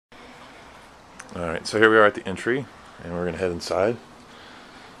Alright, so here we are at the entry, and we're going to head inside.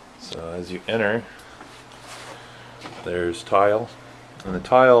 So as you enter, there's tile, and the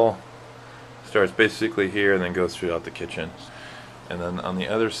tile starts basically here and then goes throughout the kitchen. And then on the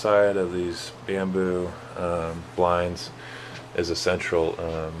other side of these bamboo blinds is a central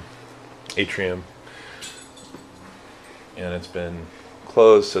atrium, and it's been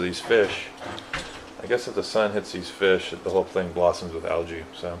closed so these fish, I guess if the sun hits these fish, the whole thing blossoms with algae.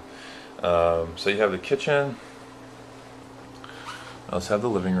 So you have the kitchen. Let's have the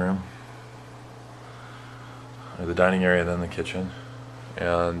living room, or the dining area, then the kitchen,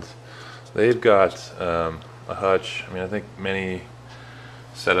 and they've got a hutch. I mean, I think many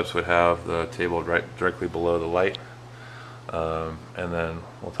setups would have the table right directly below the light, and then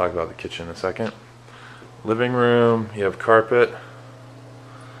we'll talk about the kitchen in a second. Living room, you have carpet,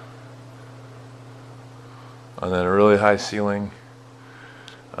 and then a really high ceiling,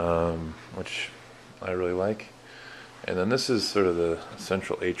 which I really like. And then this is sort of the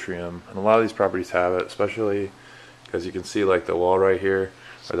central atrium, and a lot of these properties have it, especially because you can see like the wall right here,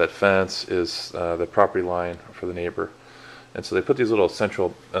 or that fence is the property line for the neighbor. And so they put these little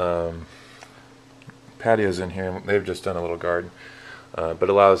central patios in here, and they've just done a little garden, but it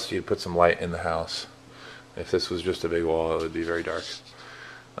allows you to put some light in the house. If this was just a big wall, it would be very dark.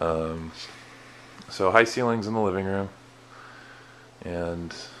 So high ceilings in the living room,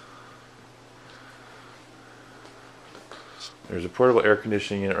 and there's a portable air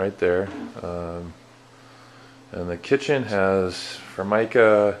conditioning unit right there. And the kitchen has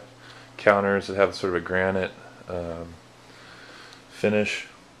Formica counters that have sort of a granite finish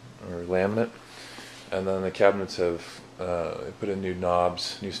or laminate. And then the cabinets have they put in new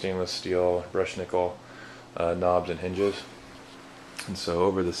knobs, new stainless steel, brushed nickel knobs and hinges. And so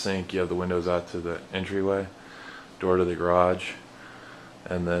over the sink you have the windows out to the entryway, door to the garage,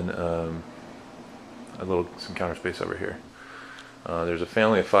 and then some counter space over here. There's a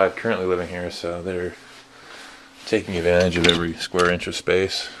family of 5 currently living here, so they're taking advantage of every square inch of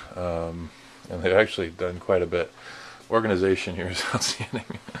space, and they've actually done quite a bit. Organization here is outstanding.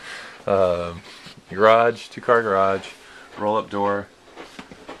 Garage, 2-car garage, roll-up door.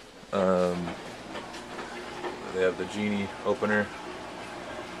 They have the genie opener.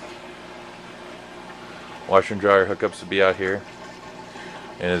 Washer and dryer hookups would be out here,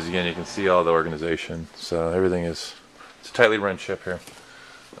 and as again you can see all the organization. So everything is, it's a tightly run ship here.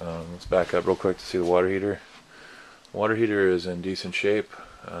 Let's back up real quick to see the water heater. Water heater is in decent shape.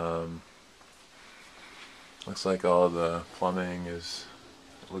 Looks like all the plumbing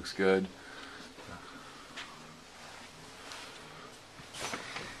looks good.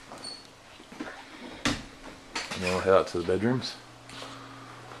 And then we'll head out to the bedrooms.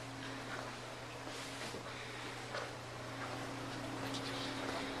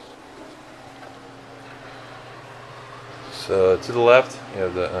 So to the left, you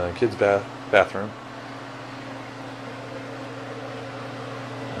have the kids' bathroom,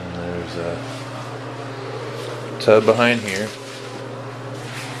 and there's a tub behind here.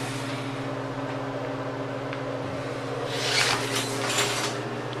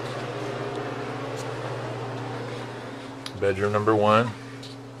 Bedroom number 1,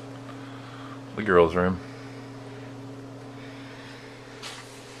 the girls' room.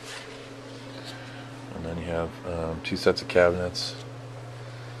 And then you have 2 sets of cabinets,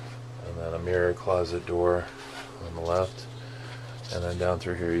 and then a mirror closet door on the left. And then down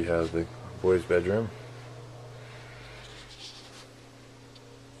through here you have the boys' bedroom.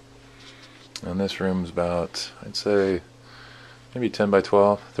 And this room's about, I'd say, maybe 10 by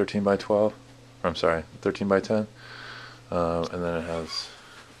 12, 13 by 12. Or I'm sorry, 13 by 10. And then it has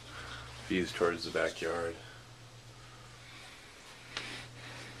views towards the backyard.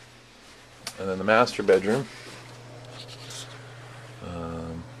 And then the master bedroom,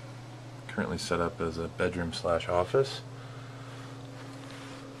 currently set up as a bedroom / office.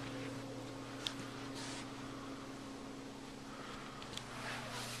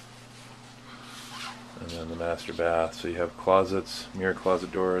 And then the master bath, so you have closets, mirror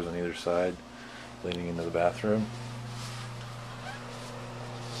closet doors on either side leading into the bathroom.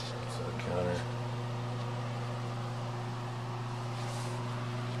 So the counter.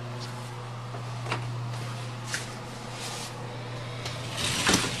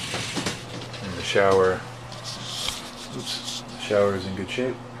 And the shower. Oops, the shower is in good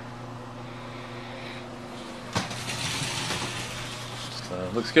shape. So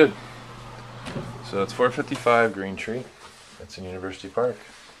it looks good. So it's 455 Green Tree. It's in University Park.